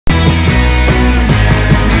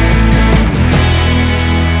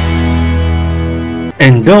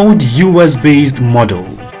Endowed US-based model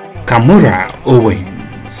Kamora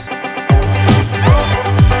Owens.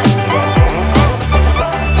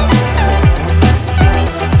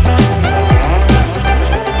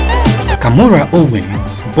 Kamora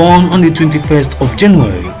Owens, born on the 21st of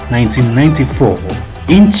January 1994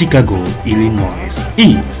 in Chicago, Illinois,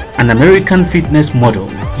 is an American fitness model,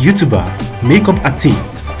 YouTuber, makeup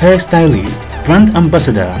artist, hairstylist, brand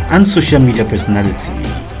ambassador, and social media personality.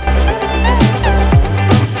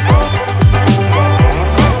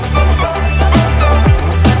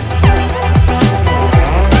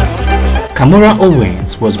 Kamora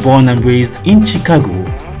Owens was born and raised in Chicago,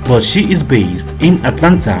 but she is based in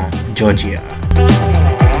Atlanta, Georgia.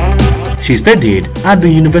 She studied at the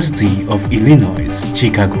University of Illinois,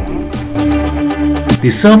 Chicago. The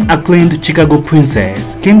self-acclaimed Chicago princess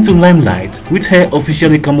came to limelight with her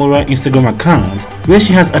officially Kamora Instagram account, where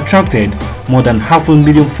she has attracted more than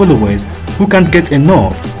 500,000 followers who can't get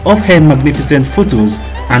enough of her magnificent photos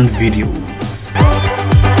and videos.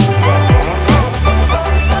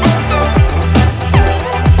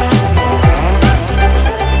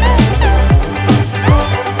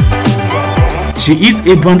 She is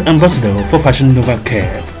a brand ambassador for Fashion Nova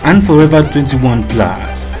Curve and Forever 21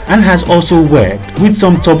 Plus, and has also worked with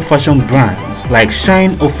some top fashion brands like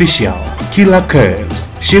Shine Official, Killer Curves,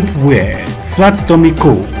 Shapewear, Flat Tummy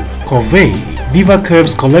Co., Corvée, Diva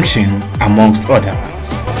Curves Collection, amongst others.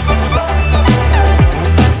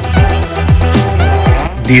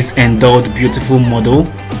 This endowed beautiful model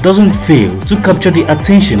doesn't fail to capture the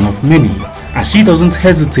attention of many, as she doesn't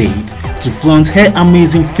hesitate to flaunt her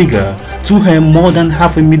amazing figure to her more than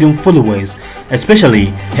 500,000 followers, especially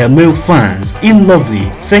her male fans, in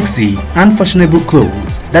lovely, sexy, and fashionable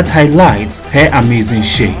clothes that highlights her amazing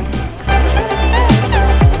shape.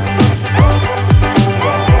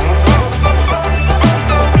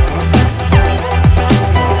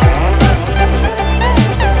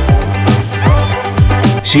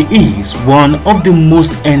 She is one of the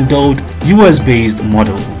most endowed US-based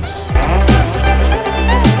models.